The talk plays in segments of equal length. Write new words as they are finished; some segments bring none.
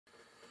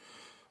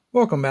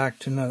Welcome back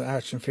to another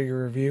action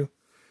figure review.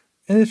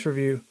 In this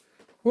review,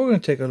 we're going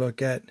to take a look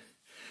at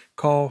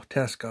Call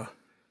Teska.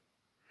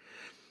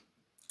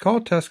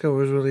 Call Teska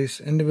was released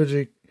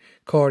individually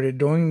carded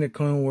during the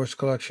Clone Wars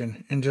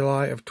collection in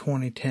July of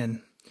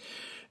 2010.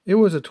 It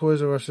was a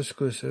Toys R Us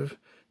exclusive.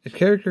 The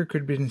character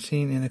could be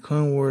seen in the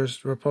Clone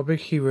Wars Republic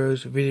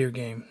Heroes video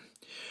game,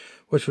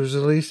 which was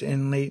released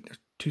in late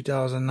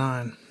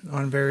 2009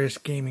 on various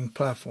gaming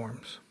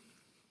platforms.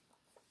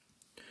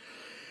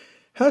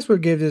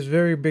 Hasbro gave this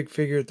very big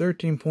figure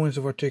 13 points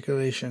of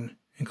articulation,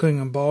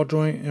 including a ball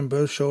joint in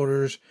both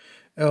shoulders,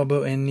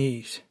 elbow, and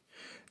knees.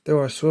 There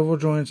are swivel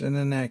joints in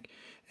the neck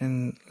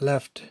and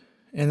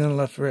the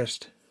left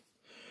wrist,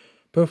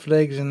 both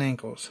legs and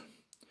ankles.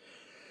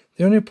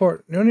 The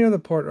only other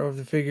part of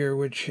the figure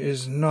which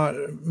is not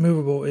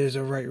movable is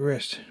the right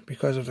wrist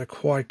because of the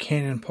quad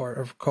cannon part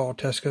of Call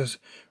Teska's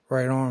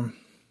right arm.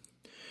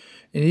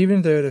 And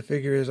even though the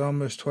figure is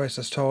almost twice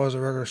as tall as a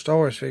regular Star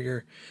Wars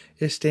figure,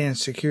 it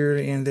stands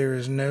securely and there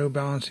is no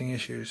balancing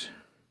issues.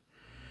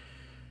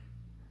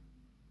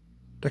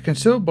 The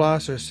concealed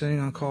blasters sitting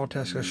on Call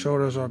Teska's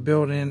shoulders are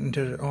built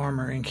into the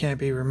armor and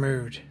can't be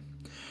removed.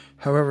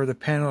 However, the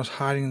panels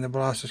hiding the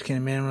blasters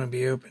can manually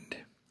be opened.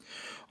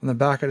 On the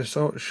back of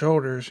the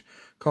shoulders,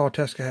 Call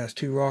Teska has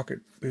two rocket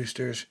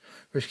boosters,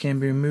 which can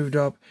be moved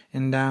up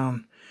and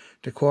down.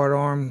 The quad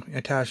arm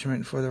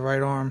attachment for the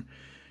right arm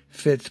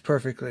fits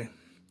perfectly,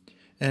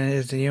 and it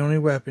is the only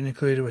weapon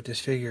included with this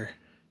figure.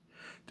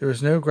 There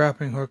was no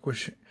grappling hook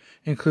which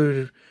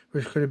could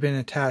have been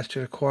attached to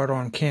the quad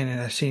arm cannon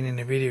as seen in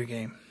the video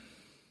game.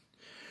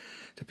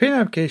 The paint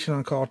application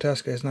on Call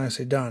Teska is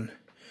nicely done,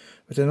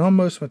 with an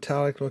almost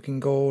metallic looking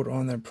gold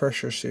on the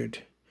pressure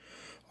suit.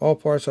 All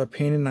parts are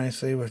painted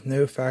nicely with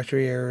no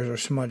factory errors or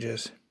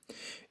smudges.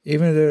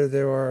 Even though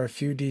there are a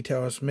few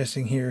details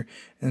missing here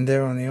and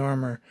there on the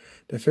armor,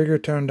 the figure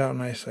turned out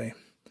nicely.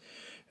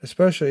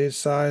 Especially its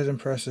size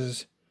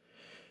impresses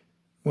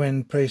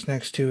when placed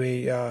next to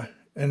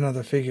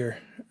another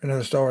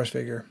Star Wars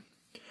figure.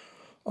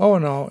 All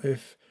in all,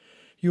 if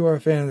you are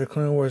a fan of the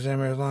Clone Wars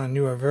animated line,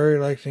 you are very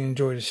likely to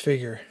enjoy this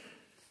figure.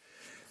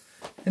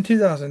 In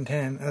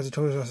 2010, as a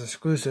Toys R Us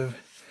exclusive,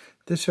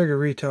 this figure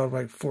retailed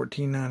like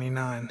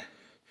 $14.99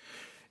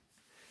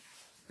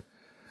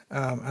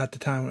 at the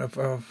time of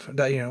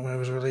that, when it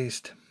was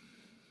released.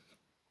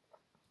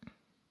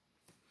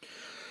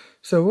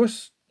 So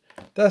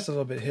that's a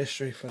little bit of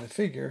history for the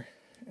figure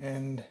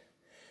and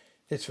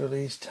its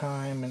release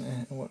time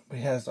and what it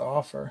has to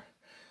offer.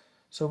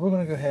 So we're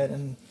going to go ahead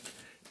and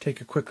take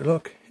a quick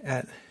look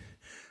at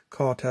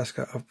Call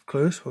Teska up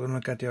close. We're going to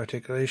look at the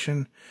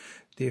articulation,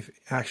 the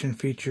action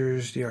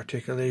features, the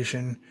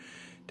articulation,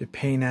 the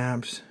paint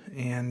apps,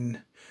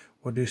 and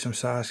we'll do some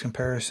size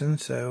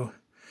comparisons. So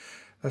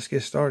let's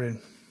get started.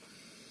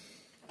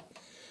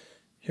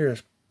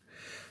 Here's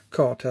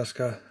Call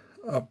Teska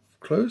up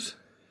close.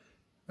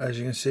 As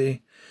you can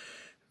see,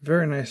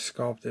 very nice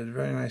sculpted,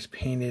 very nice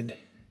painted,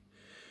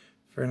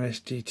 very nice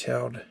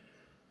detailed,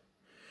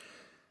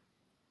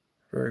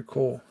 very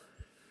cool.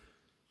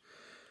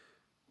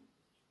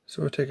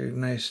 So we'll take a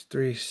nice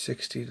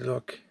 360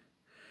 look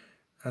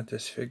at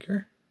this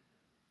figure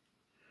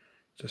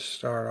to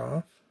start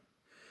off,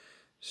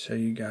 so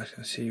you guys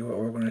can see what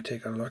we're going to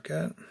take a look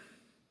at.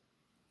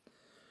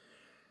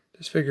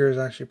 This figure is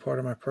actually part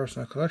of my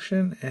personal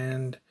collection,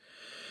 and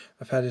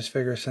I've had this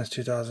figure since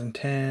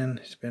 2010.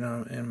 It's been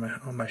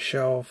on my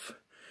shelf,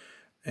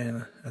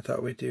 and I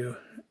thought we'd do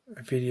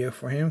a video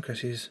for him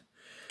because he's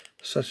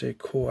such a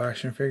cool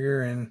action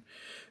figure, and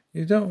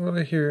you don't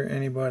really hear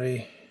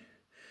anybody,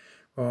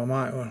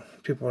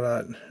 people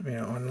that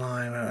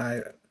online that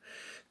I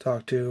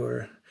talk to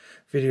or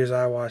videos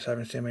I watch, I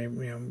haven't seen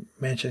anybody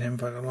mention him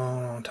for a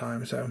long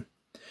time. So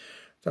I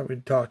thought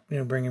we'd talk,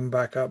 bring him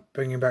back to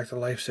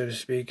life, so to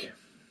speak.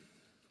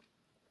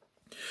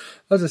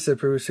 As I said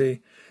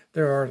previously,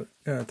 there are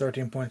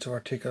 13 points of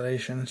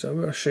articulation,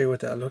 so I'll show you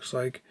what that looks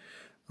like.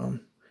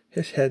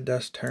 His head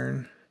does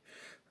turn.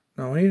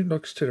 Now when he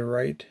looks to the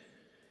right,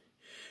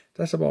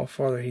 that's about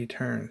farther he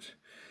turns.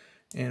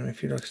 And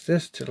if he looks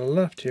this to the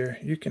left here,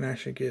 you can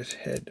actually get his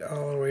head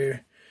all the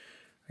way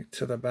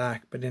to the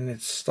back, but then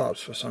it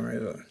stops for some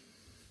reason.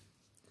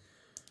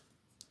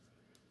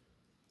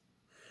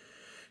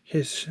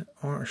 His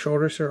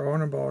shoulders are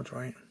on a ball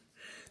joint.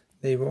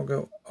 They will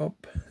go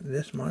up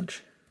this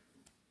much.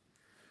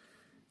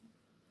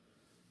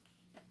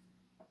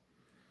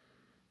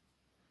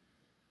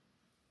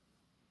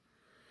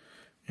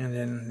 And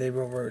then they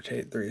will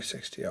rotate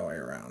 360 all the way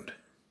around.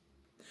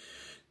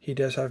 He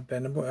does have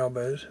bendable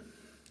elbows.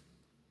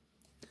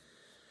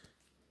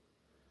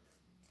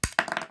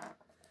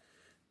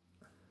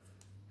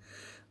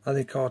 I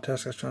think Call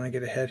Teska's trying to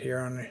get ahead here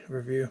on the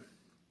review.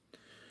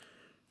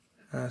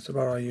 That's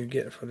about all you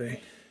get for the...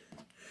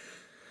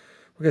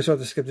 Okay, so I'll have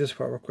to skip this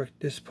part real quick.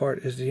 This part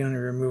is the only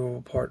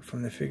removable part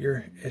from the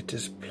figure. It's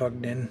just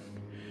plugged in,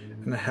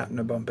 and I happen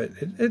to bump it.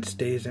 It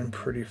stays in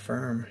pretty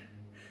firm,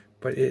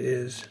 but it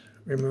is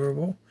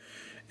removable.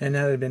 And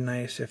that would have been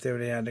nice if they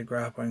would have had the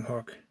grappling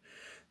hook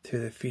to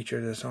the feature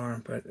of this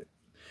arm, but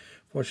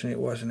Fortunately,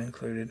 it wasn't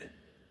included.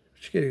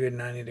 But you get a good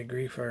 90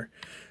 degree for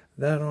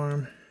that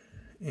arm,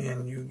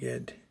 and you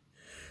get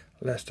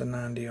less than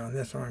 90 on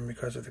this arm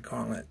because of the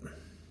gauntlet.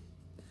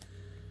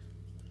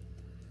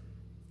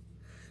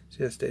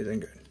 See, that stays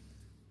in good.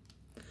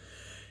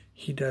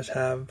 He does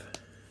have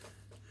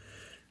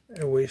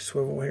a waist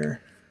swivel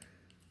here.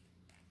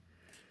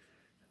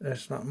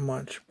 That's not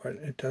much, but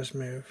it does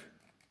move.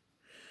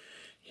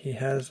 He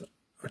has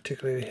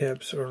articulated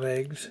hips or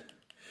legs,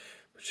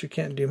 but you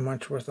can't do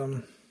much with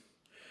them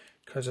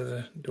because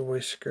of the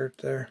waist skirt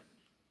there.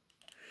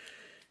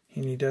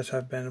 And he does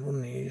have bendable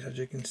knees, as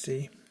you can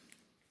see.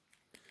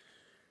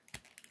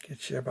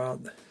 Gets you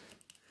about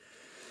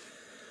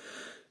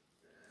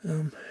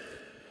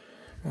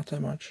not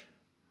that much.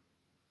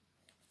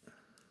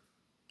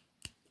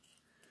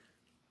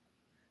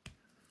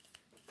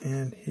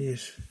 And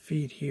his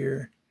feet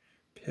here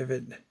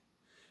pivot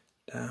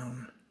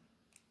down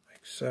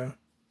like so.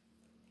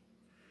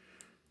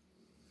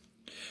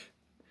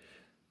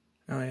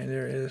 Oh yeah,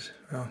 there it is.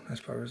 Well,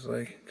 that's probably his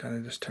leg. Kind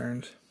of just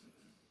turns.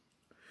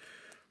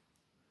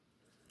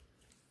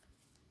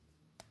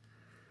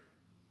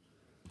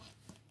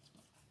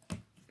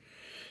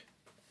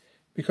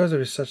 Because of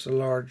his such a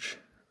large,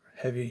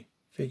 heavy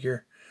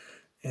figure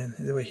and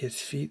the way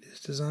his feet is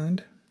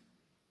designed,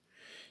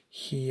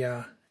 he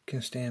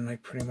can stand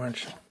like pretty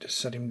much just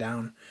set him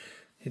down.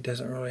 He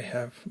doesn't really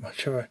have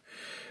much of a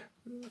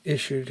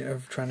issue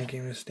of trying to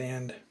get him to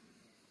stand.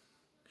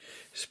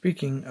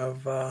 Speaking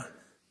of a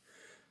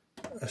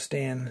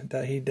stand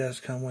that he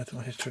does come with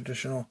his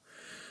traditional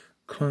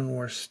Clone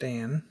Wars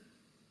stand.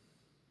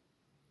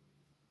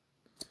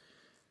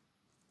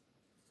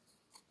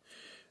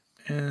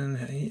 And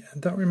I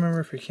don't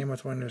remember if he came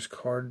with one of those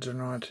cards or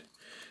not.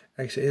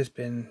 Actually, it's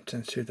been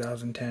since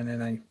 2010,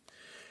 and I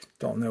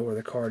don't know where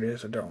the card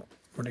is. I don't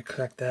really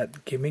collect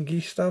that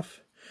gimmicky stuff.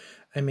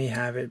 I may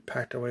have it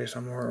packed away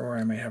somewhere, or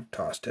I may have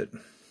tossed it.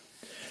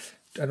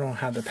 I don't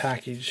have the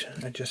package.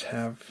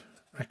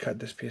 I cut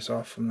this piece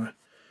off from the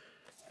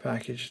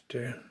package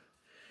to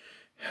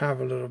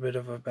have a little bit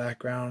of a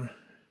background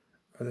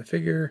of the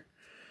figure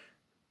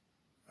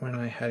when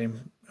I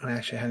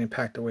actually had him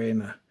packed away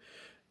in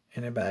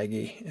a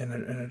baggie in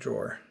a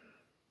drawer.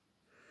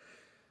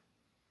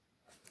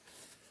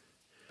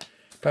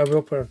 But I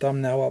will put a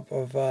thumbnail up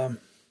of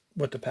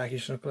what the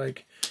package looked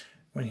like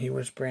when he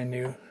was brand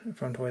new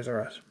from Toys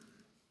R Us.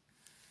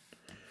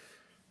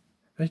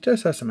 It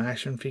does have some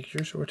action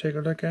features, so we'll take a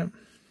look at.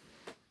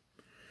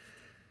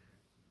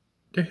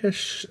 There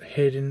is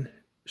hidden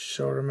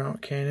shoulder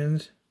mount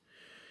cannons.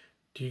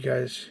 Do you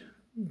guys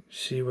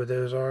see what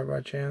those are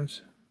by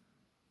chance?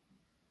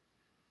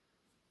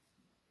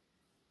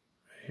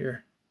 Right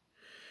here.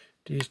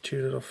 These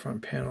two little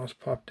front panels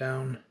pop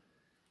down,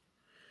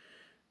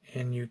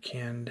 and you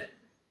can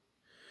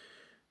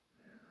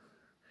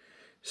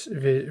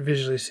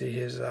visually see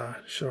his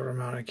shoulder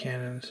mounted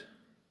cannons,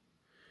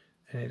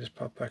 and they just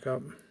pop back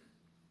up.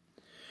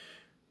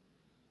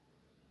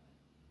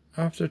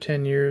 After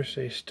 10 years,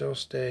 they still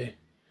stay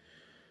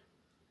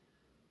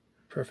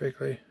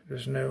perfectly.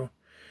 There's no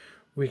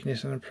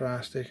weakness in the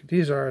plastic.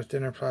 These are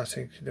thinner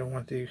plastic than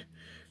what the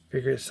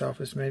figure itself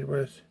is made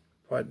with,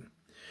 but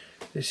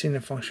they seem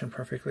to function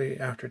perfectly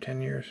after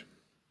 10 years.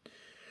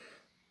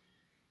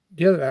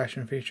 The other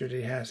action features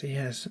he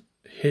has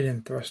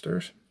hidden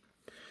thrusters.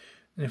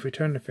 And if we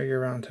turn the figure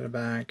around to the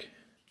back,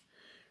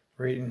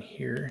 right in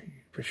here,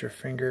 you put your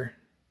finger,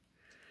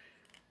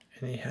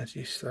 and he has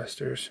these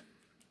thrusters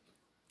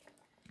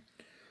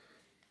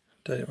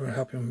that will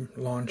help him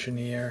launch in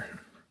the air.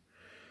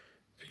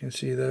 If you can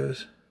see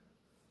those.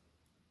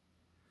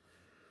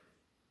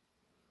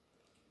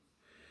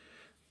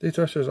 These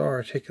thrusters are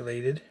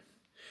articulated.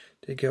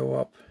 They go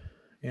up,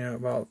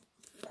 about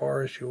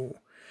far as you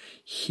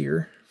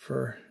here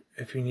for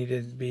if you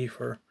needed to be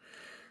for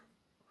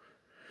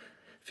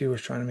if he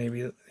was trying to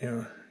maybe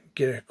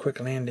get a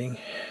quick landing.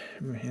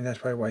 And that's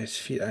probably why his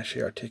feet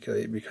actually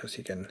articulate, because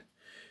he can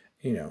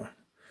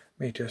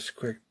make just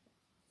quick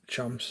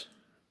jumps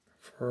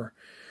for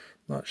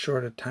not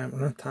short of time,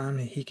 enough time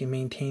that he can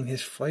maintain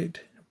his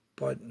flight.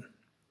 But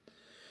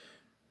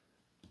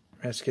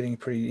that's getting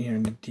pretty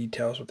into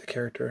details with the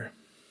character.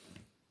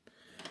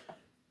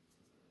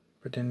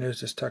 But then those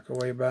just tuck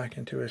away back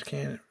into his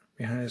cannon,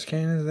 behind his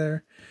cannons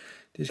there.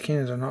 These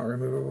cannons are not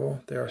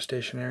removable, they are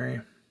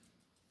stationary.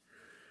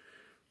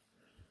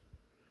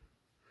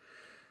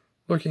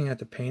 Looking at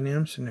the paint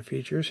amps and the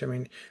features,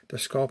 the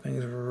sculpting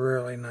is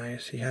really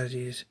nice. He has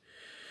these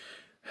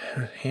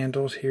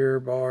handles here,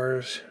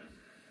 bars,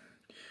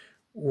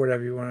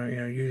 whatever you want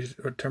to use,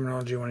 what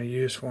terminology you want to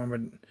use for them,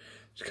 but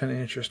it's kind of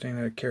interesting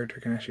that a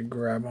character can actually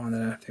grab on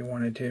that if they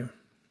wanted to.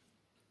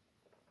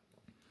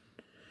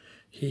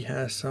 He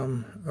has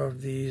some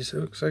of these, it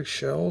looks like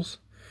shells,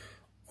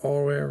 all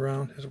the way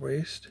around his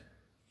waist.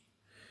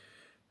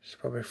 It's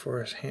probably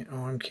for his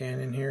arm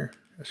cannon here,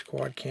 a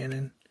quad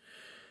cannon.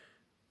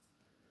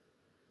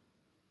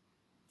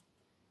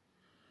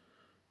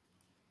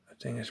 That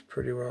thing is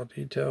pretty well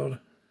detailed.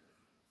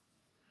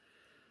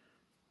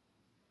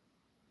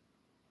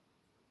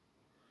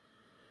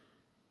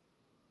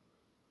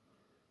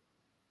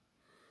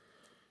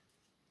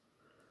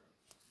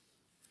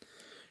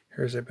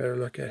 Here's a better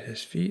look at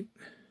his feet.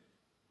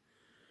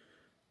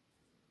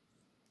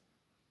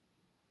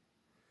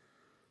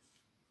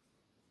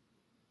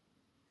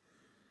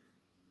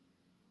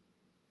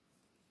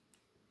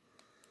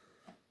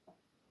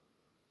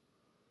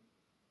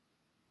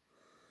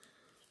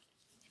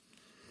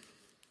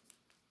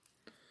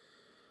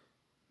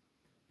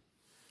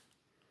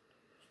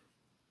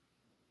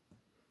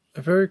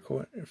 A very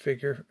cool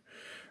figure.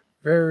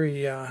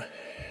 Very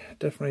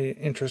definitely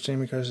interesting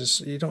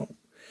because you don't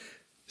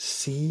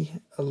see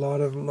a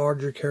lot of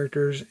larger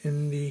characters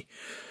in the.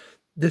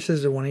 This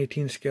is a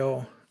 1/18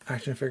 scale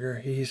action figure.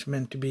 He's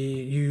meant to be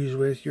used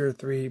with your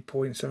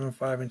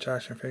 3.75 inch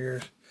action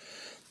figures.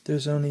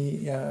 There's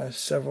only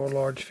several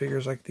large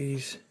figures like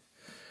these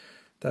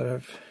that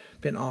have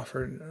been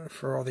offered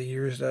for all the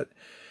years that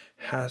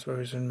Hasbro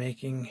has been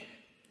making,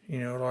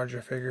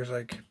 larger figures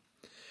like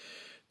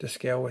to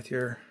scale with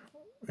your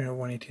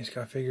 1/18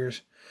 scale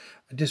figures.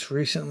 I just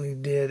recently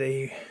did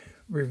a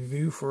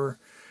review for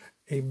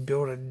a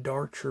build-a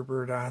Dark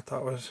Trooper that I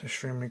thought was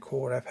extremely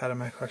cool that I've had in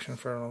my collection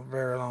for a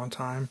very long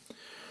time.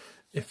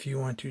 If you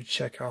want to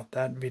check out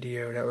that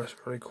video, that was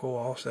really cool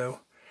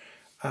also.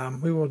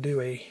 We will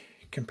do a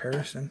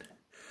comparison,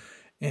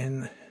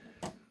 and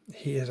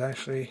he is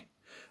actually,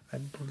 I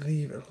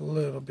believe, a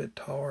little bit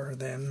taller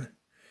than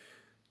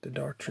the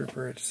Dark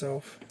Trooper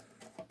itself.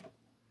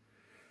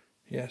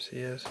 Yes, he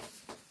is.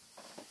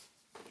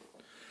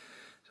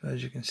 So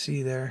as you can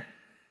see there,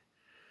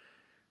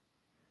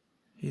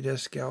 he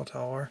does scale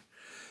taller.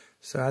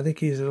 So I think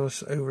he's a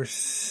little over,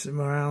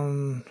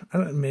 around,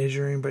 I'm not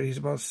measuring, but he's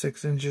about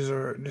 6 inches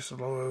or just a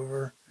little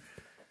over.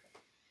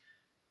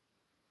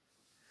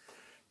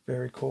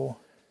 Very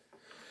cool.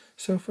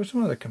 So for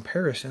some other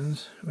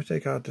comparisons, we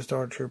take out the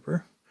Star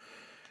Trooper.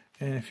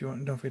 And if you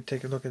want, don't forget to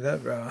take a look at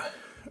that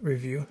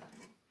review.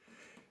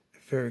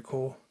 Very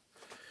cool.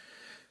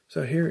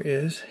 So here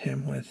is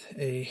him with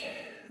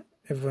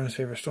everyone's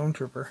favorite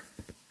Stormtrooper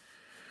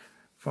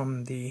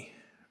from the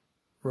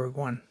Rogue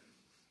One.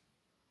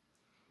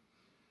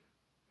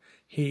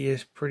 He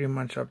is pretty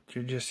much up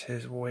to just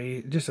his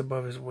waist, just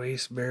above his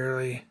waist,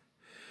 barely.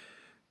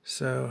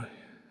 So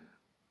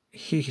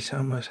he's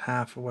almost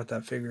half of what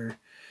that figure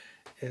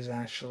is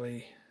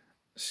actually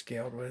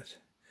scaled with.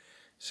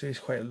 So he's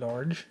quite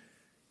large.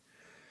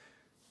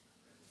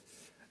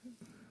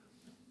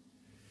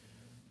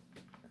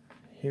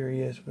 Here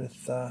he is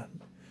with the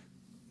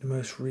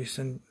most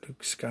recent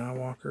Luke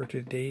Skywalker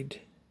to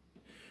date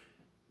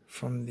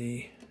from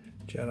the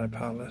Jedi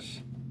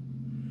Palace.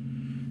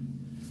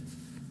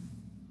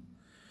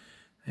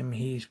 I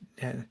mean,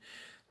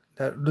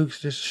 that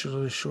Luke's just a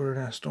little shorter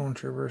than a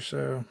Stormtrooper,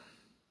 so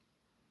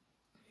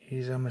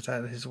he's almost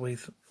at his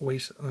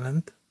waist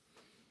length.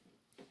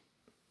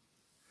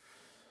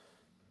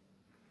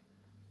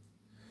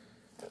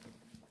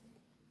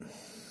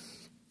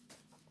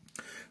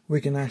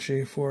 We can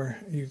actually, for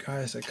you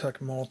guys that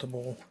collect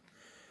multiple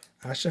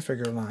action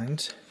figure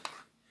lines,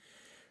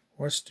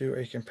 let's do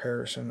a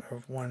comparison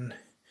of one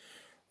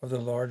of the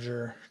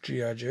larger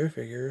G.I. Joe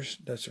figures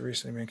that's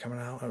recently been coming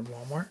out at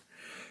Walmart.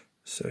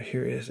 So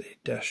here is a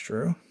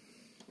Destro.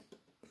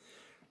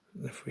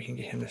 If we can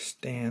get him to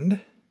stand. I'm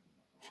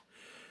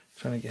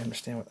trying to get him to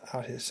stand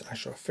without his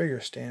actual figure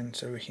stand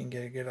so we can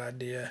get a good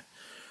idea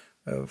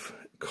of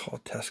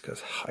Teska's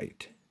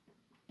height.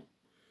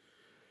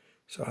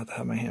 So I have to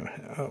have my hand.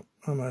 Oh,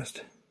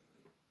 almost.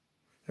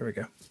 There we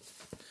go.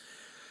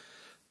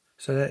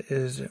 So that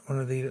is one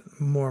of the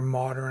more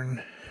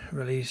modern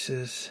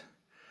releases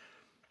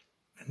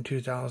in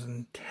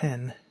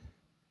 2010.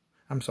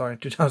 I'm sorry,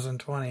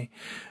 2020.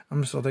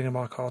 I'm still thinking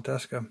about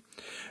Teska.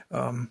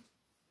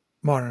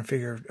 Modern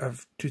figure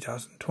of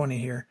 2020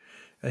 here.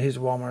 His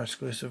Walmart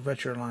exclusive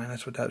retro line.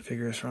 That's what that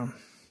figure is from.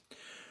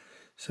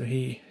 So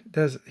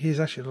he's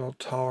actually a little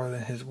taller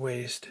than his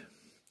waist.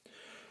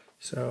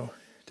 So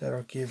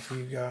that'll give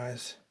you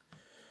guys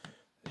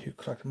who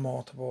collect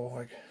multiple,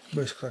 like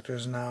most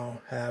collectors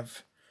now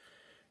have,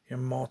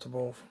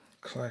 multiple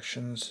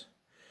collections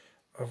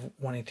of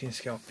 1/18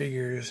 scale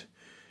figures,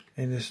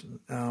 and this,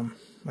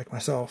 like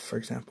myself, for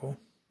example.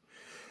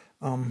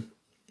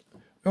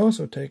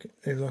 Also take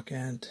a look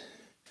at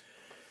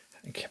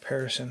a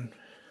comparison,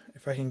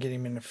 if I can get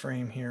him in the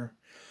frame here,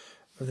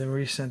 of the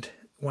recent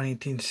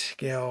 1/18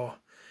 scale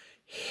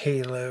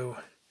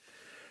Halo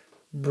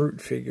Brute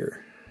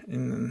figure.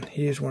 And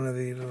he is one of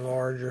the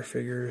larger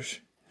figures.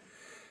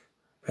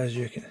 As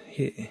you can,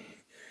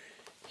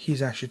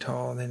 he's actually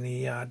taller than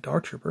the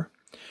Dark Trooper,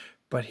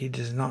 but he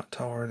is not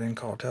taller than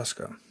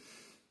Teska.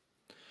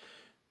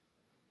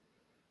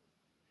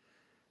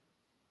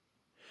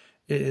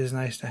 It is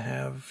nice to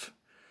have,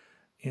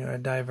 a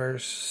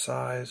diverse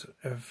size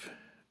of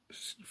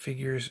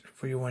figures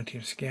for your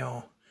 1/18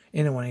 scale,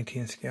 in a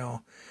 1/18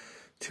 scale,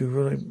 to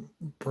really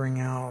bring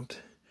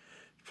out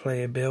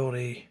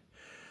playability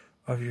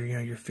of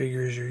your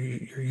figures,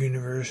 your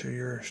universe, or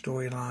your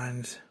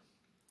storylines.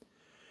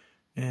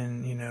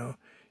 And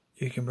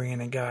you can bring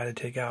in a guy to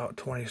take out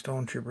 20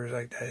 Stormtroopers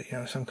like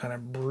that, some kind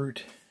of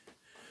brute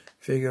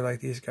figure like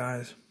these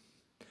guys.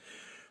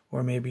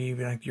 or maybe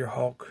even like your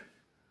Hulk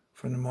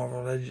from the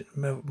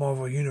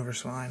Marvel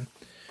Universe line,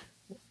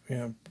 you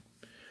know,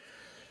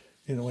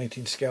 in the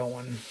 18 scale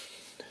one.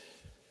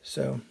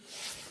 So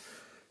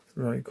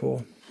really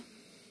cool.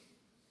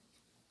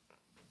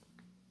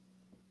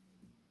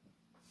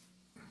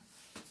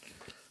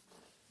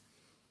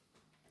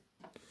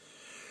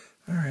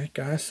 Alright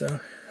guys, so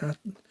I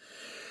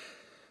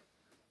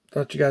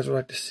thought you guys would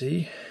like to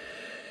see,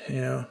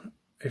 you know,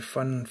 a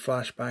fun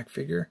flashback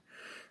figure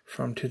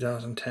from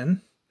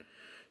 2010,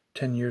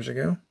 10 years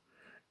ago.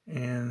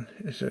 And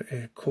it's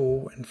a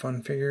cool and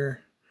fun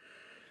figure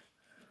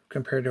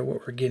compared to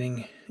what we're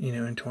getting, you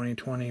know, in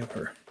 2020,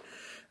 where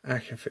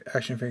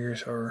action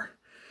figures are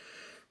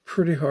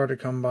pretty hard to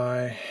come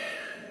by,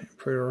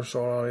 pretty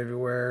sold out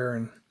everywhere.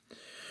 And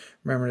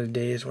remember the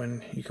days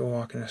when you could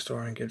walk in a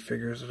store and get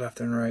figures left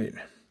and right,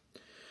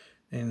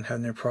 and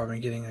having their problem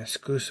getting an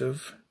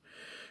exclusive.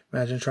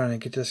 Imagine trying to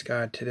get this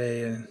guy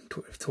today, and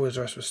if Toys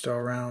R Us was still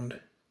around,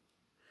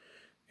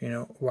 you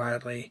know,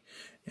 widely,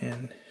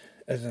 and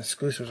as an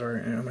exclusives are,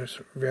 you know, it's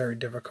very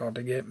difficult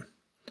to get.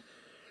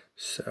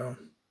 So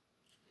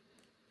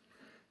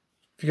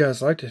if you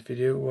guys like this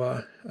video,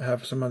 I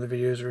have some other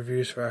videos,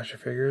 reviews for action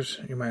figures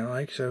you might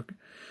like, so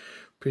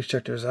please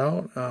check those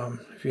out.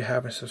 If you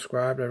haven't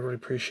subscribed, I really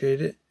appreciate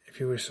it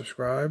if you would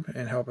subscribe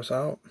and help us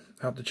out,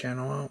 help the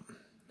channel out,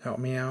 help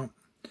me out.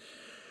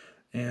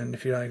 And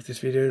if you like this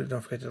video,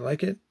 don't forget to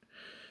like it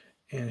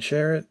and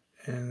share it.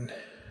 And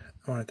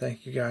I want to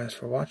thank you guys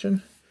for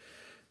watching.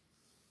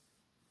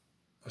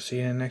 I'll see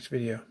you in the next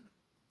video.